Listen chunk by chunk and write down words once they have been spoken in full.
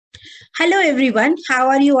Hello everyone, how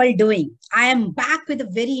are you all doing? I am back with a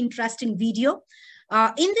very interesting video.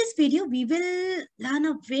 In this video, we will learn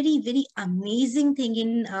a very amazing thing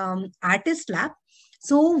in Artist Lab.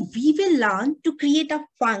 So we will learn to create a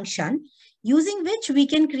function using which we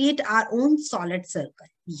can create our own solid circle.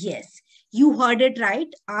 Yes, you heard it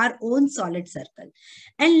right, our own solid circle.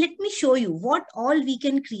 And let me show you what all we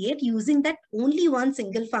can create using that only one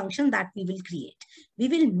single function that we will create. We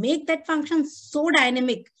will make that function so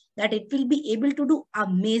dynamic that it will be able to do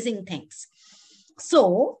amazing things.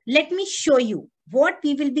 So let me show you what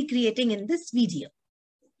we will be creating in this video.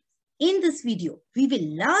 In this video, we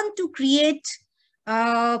will learn to create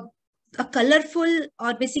a colorful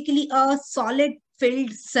or basically a solid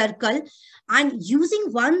filled circle, and using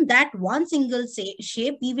one single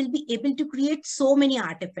shape, we will be able to create so many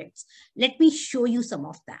artifacts. Let me show you some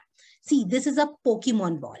of them. See, this is a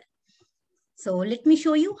Pokemon ball. So let me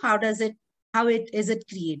show you how it is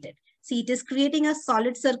created. See, it is creating a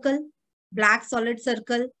solid circle, black solid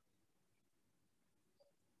circle.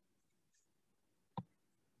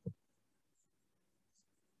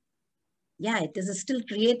 Yeah, it is still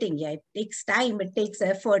creating. Yeah, it takes time, it takes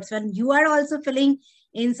efforts. When you are also filling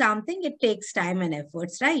in something, it takes time and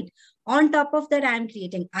efforts, right? On top of that, I am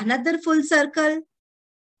creating another full circle.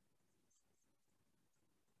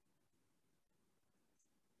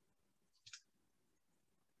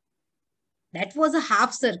 That was a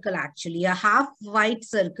half circle, actually, a half white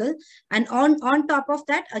circle. And on top of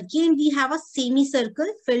that, again, we have a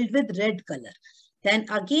semicircle filled with red color. Then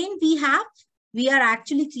again, we are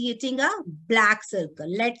actually creating a black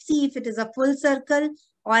circle. Let's see if it is a full circle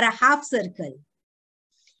or a half circle.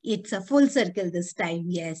 It's a full circle this time,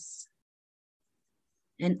 yes.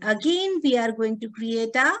 And again, we are going to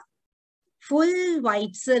create a full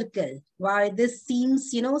white circle. Wow, this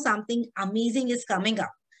seems, something amazing is coming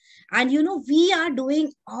up. And we are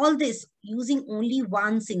doing all this using only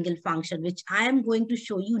one single function, which I am going to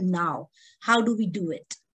show you now. How do we do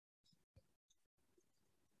it?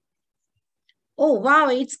 Oh, wow,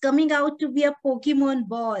 it's coming out to be a Pokemon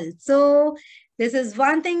ball. So this is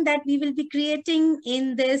one thing that we will be creating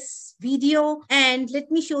in this video. And let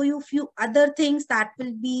me show you a few other things that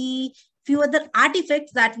will be, few other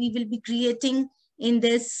artifacts that we will be creating in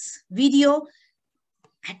this video.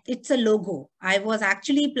 It's a logo. I was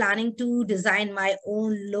actually planning to design my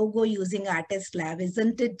own logo using Artist Lab.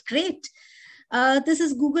 Isn't it great? This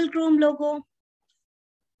is Google Chrome logo.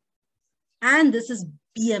 And this is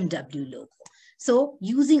BMW logo. So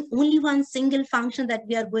using only one single function that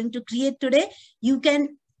we are going to create today, you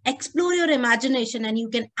can explore your imagination and you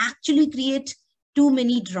can actually create too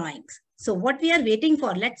many drawings. So what we are waiting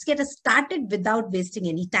for, let's get started without wasting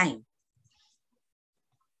any time.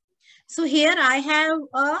 So here I have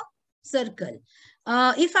a circle.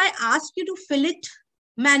 If I ask you to fill it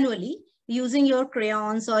manually using your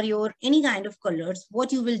crayons or your any kind of colors,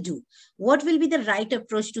 what you will do? What will be the right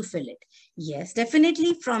approach to fill it? Yes,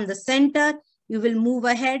 definitely from the center, you will move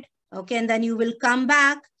ahead. Okay, and then you will come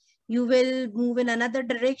back. You will move in another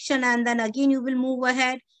direction and then again you will move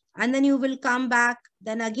ahead and then you will come back.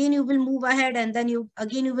 Then again you will move ahead and then you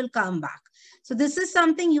will come back. So this is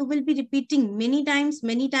something you will be repeating many times,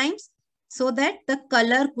 so that the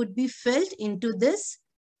color could be filled into this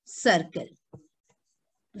circle.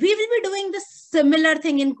 We will be doing the similar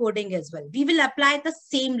thing in coding as well. We will apply the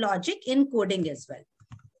same logic in coding as well.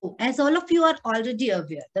 As all of you are already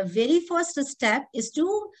aware, the very first step is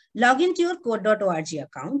to log into your code.org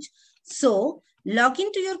account. So log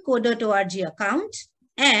into your code.org account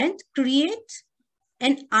and create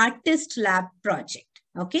an Artist Lab project.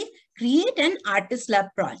 Okay, create an Artist Lab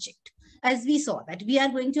project. As we saw that we are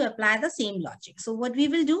going to apply the same logic. So what we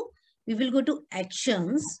will do, we will go to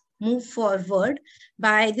actions, move forward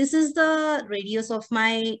by, this is the radius of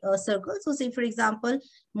my circle. So say for example,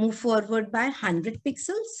 move forward by 100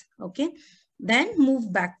 pixels. Okay. Then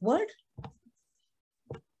move backward.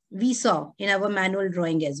 We saw in our manual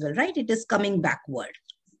drawing as well, right? It is coming backward.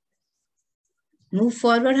 Move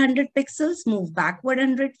forward 100 pixels, move backward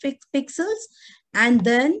 100 pixels, and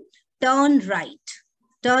then turn right.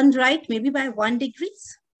 Turn right maybe by 1 degree.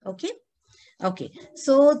 Okay. Okay.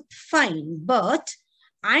 So fine. But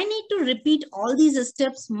I need to repeat all these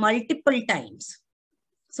steps multiple times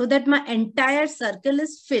so that my entire circle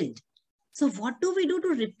is filled. So what do we do to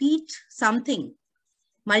repeat something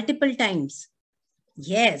multiple times?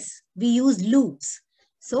 Yes, we use loops.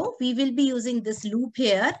 So we will be using this loop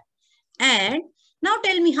here. And now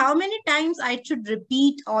tell me how many times I should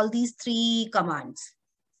repeat all these 3 commands.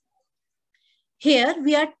 Here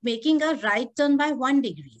we are making a right turn by 1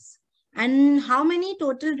 degree. And how many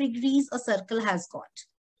total degrees a circle has got?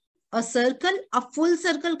 a circle, a full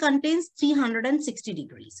circle contains 360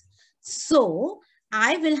 degrees. So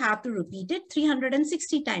I will have to repeat it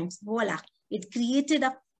 360 times. Voila, it created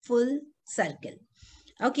a full circle.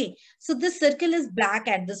 Okay, so this circle is black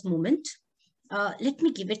at this moment. Let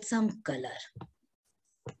me give it some color.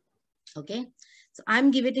 Okay, so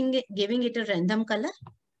I'm giving it a random color.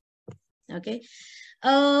 Okay,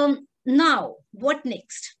 now what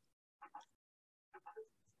next?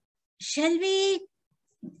 Shall we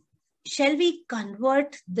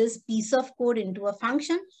convert this piece of code into a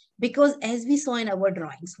function? Because as we saw in our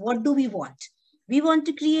drawings, what do we want? We want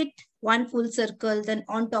to create one full circle, then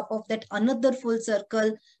on top of that another full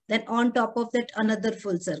circle, then on top of that another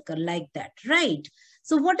full circle, like that, right?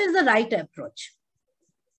 So what is the right approach?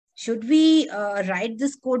 Should we write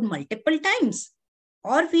this code multiple times,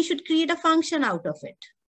 or we should create a function out of it?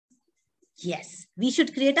 Yes, we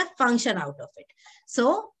should create a function out of it.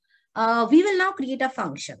 So we will now create a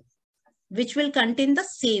function which will contain the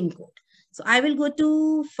same code. So I will go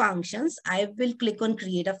to functions. I will click on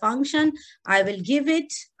create a function. I will give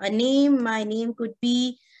it a name. My name could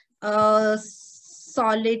be a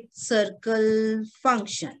solid circle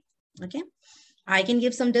function. Okay. I can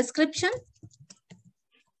give some description.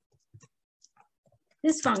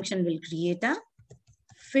 This function will create a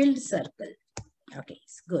filled circle. Okay,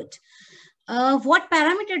 it's good. What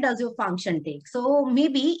parameter does your function take? So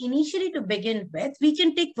maybe initially to begin with, we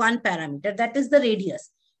can take one parameter, that is the radius,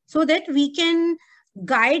 so that we can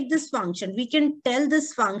guide this function. We can tell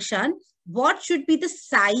this function what should be the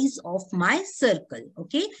size of my circle.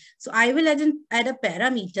 Okay, so I will add a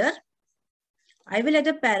parameter. I will add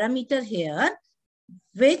a parameter here,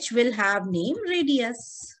 which will have name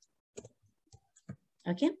radius.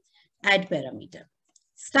 Okay, add parameter.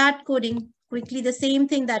 Start coding quickly the same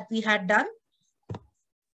thing that we had done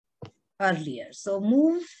earlier. So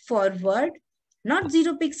move forward, not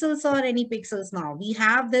 0 pixels or any pixels now. We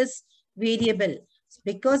have this variable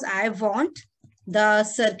because I want the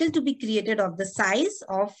circle to be created of the size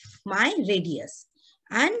of my radius.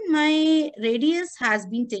 And my radius has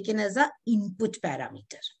been taken as an input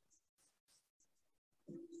parameter.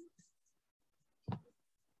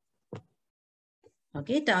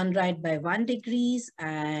 Okay, turn right by 1 degrees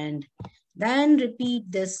and then repeat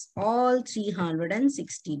this all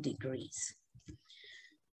 360 degrees.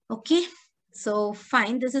 Okay, so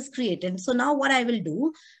fine, this is created. So now what I will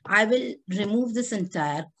do, I will remove this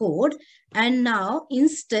entire code and now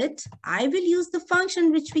instead I will use the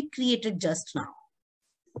function which we created just now.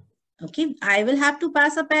 Okay, I will have to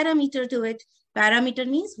pass a parameter to it. Parameter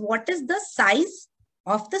means what is the size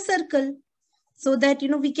of the circle, so that,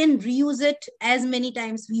 we can reuse it as many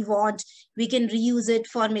times we want. We can reuse it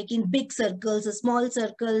for making big circles, small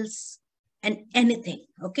circles, and anything.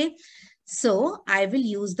 Okay, so I will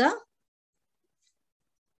use the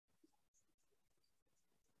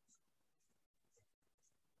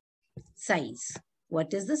size.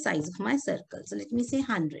 What is the size of my circle? So let me say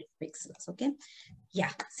 100 pixels. Okay,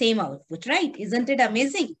 yeah, same output, right? Isn't it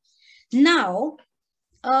amazing? Now,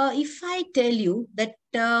 if I tell you that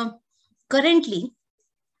currently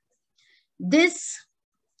this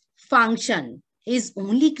function is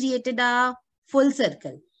only created a full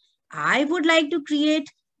circle, I would like to create,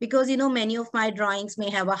 because many of my drawings may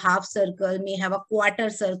have a half circle, may have a quarter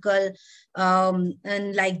circle,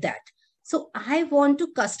 and like that. So I want to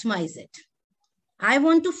customize it. I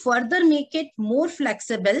want to further make it more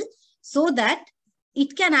flexible so that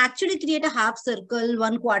it can actually create a half circle,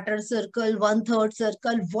 1/4 circle, 1/3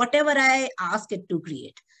 circle, whatever I ask it to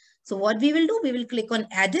create. So what we will do, we will click on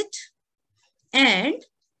edit and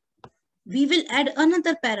we will add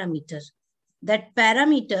another parameter. That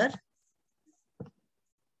parameter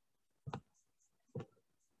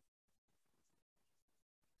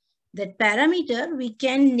we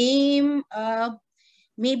can name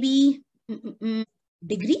maybe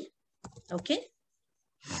degree. Okay,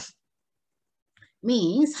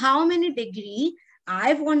 means how many degree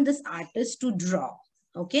I want this artist to draw.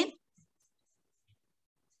 Okay,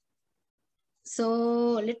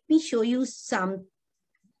 so let me show you something.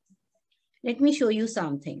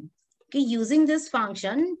 Okay, using this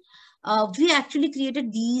function, we actually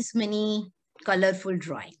created these many colorful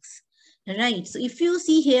drawings. Right, so if you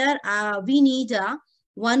see here, we need a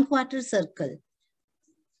 1/4 circle.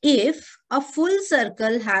 If a full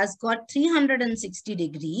circle has got 360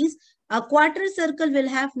 degrees, a quarter circle will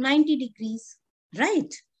have 90 degrees,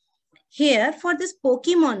 right? Here for this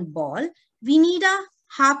Pokemon ball, we need a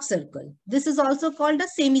half circle. This is also called a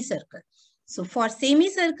semicircle. So for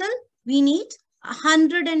semicircle, we need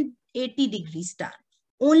 180 degrees turn.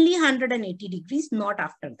 only 180 degrees, not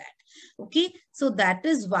after that. Okay, so that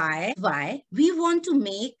is why we want to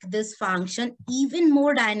make this function even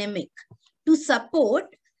more dynamic to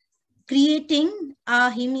support creating a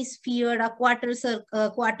hemisphere, a quarter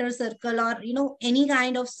circle, or any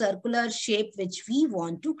kind of circular shape which we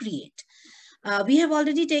want to create. We have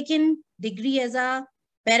already taken degree as a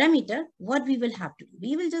parameter. What we will have to do?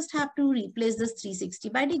 We will just have to replace this 360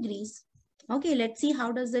 by degrees. Okay, let's see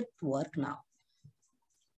how does it work now.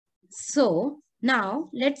 So now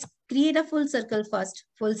let's create a full circle first.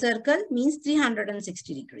 Full circle means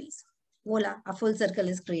 360 degrees. Voila, a full circle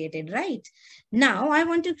is created, right? Now I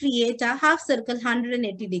want to create a half circle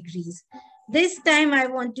 180 degrees. This time I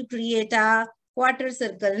want to create a quarter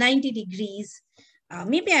circle 90 degrees.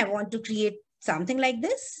 Maybe I want to create something like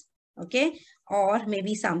this, okay? Or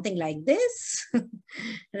maybe something like this,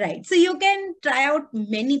 right? So you can try out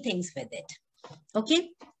many things with it,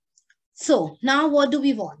 okay? So now what do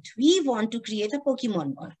we want? We want to create a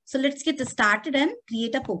Pokemon ball. So let's get started and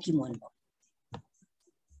create a Pokemon ball.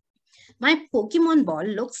 My Pokemon ball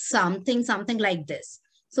looks something like this.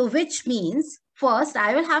 So which means first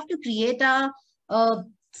I will have to create a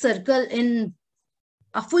circle in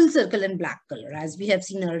a full circle in black color, as we have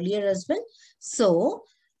seen earlier as well. So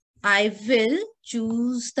I will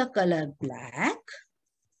choose the color black.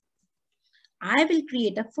 I will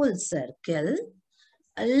create a full circle.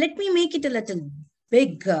 Let me make it a little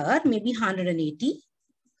bigger, maybe 180.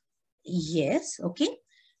 Yes, okay.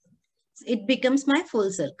 It becomes my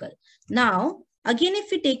full circle. Now, again,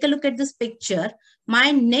 if we take a look at this picture,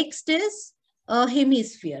 my next is a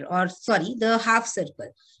hemisphere, or sorry, the half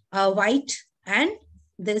circle, white, and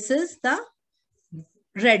this is the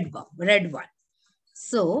red one.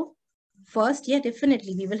 So first, yeah,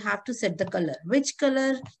 definitely we will have to set the color, which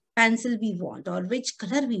color pencil we want or which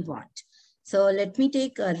color we want. So let me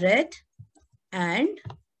take a red and,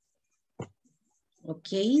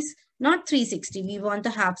 okay, not 360, we want a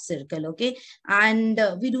half circle, okay? And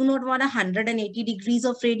we do not want 180 degrees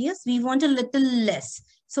of radius. We want a little less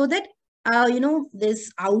so that,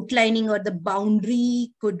 this outlining or the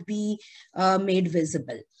boundary could be made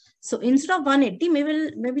visible. So instead of 180,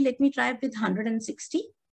 maybe let me try with 160.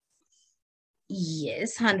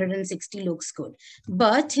 Yes, 160 looks good.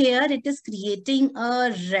 But here it is creating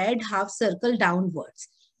a red half circle downwards.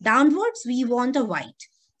 Downwards, we want a white.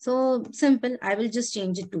 So simple, I will just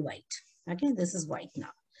change it to white. Okay, this is white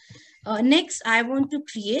now. Next, I want to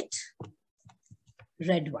create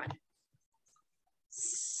red one.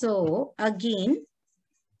 So again,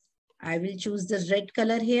 I will choose the red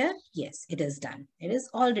color here. Yes, it is done. It is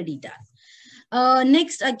already done.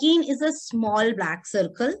 Next, again, is a small black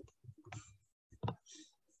circle.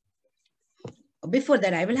 Before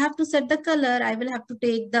that, I will have to set the color. I will have to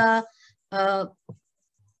take the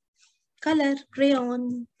color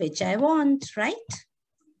crayon, which I want, right?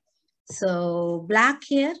 So black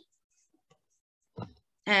here.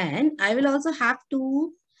 And I will also have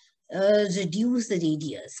to reduce the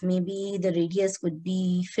radius. Maybe the radius could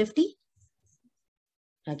be 50.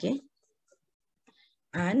 Okay.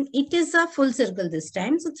 And it is a full circle this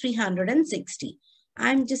time, so 360.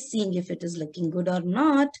 I'm just seeing if it is looking good or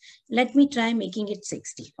not. Let me try making it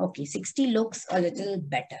 60. Okay, 60 looks a little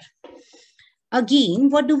better. Again,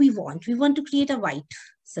 what do we want? We want to create a white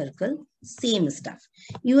circle, same stuff.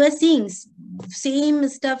 You are seeing same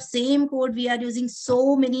stuff, same code we are using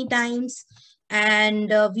so many times.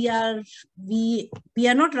 And we are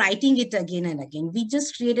not writing it again and again. We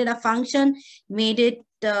just created a function, made it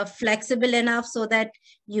flexible enough so that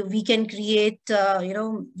we can create,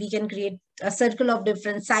 we can create a circle of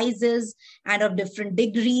different sizes and of different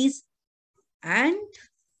degrees. And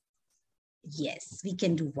yes, we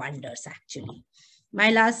can do wonders actually.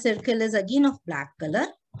 My last circle is again of black color.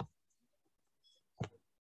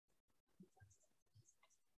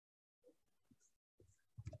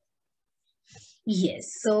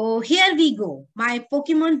 Yes, so here we go. My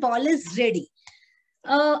Pokemon ball is ready.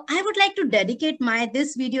 I would like to dedicate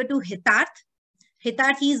this video to Hitarth.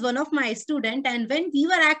 Hitarth, he is one of my students, and when we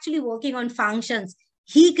were actually working on functions,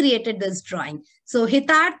 he created this drawing. So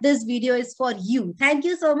Hitarth, this video is for you. Thank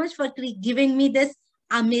you so much for giving me this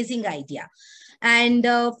amazing idea. And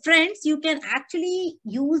friends, you can actually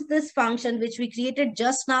use this function which we created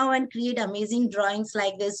just now and create amazing drawings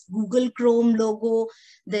like this Google Chrome logo,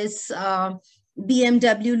 this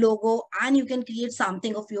BMW logo, and you can create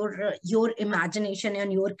something of your imagination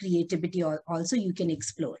and your creativity also you can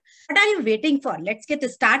explore. What are you waiting for? Let's get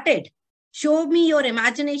started. Show me your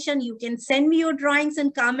imagination. You can send me your drawings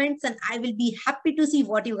and comments, and I will be happy to see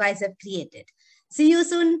what you guys have created. See you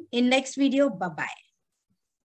soon in next video. Bye-bye.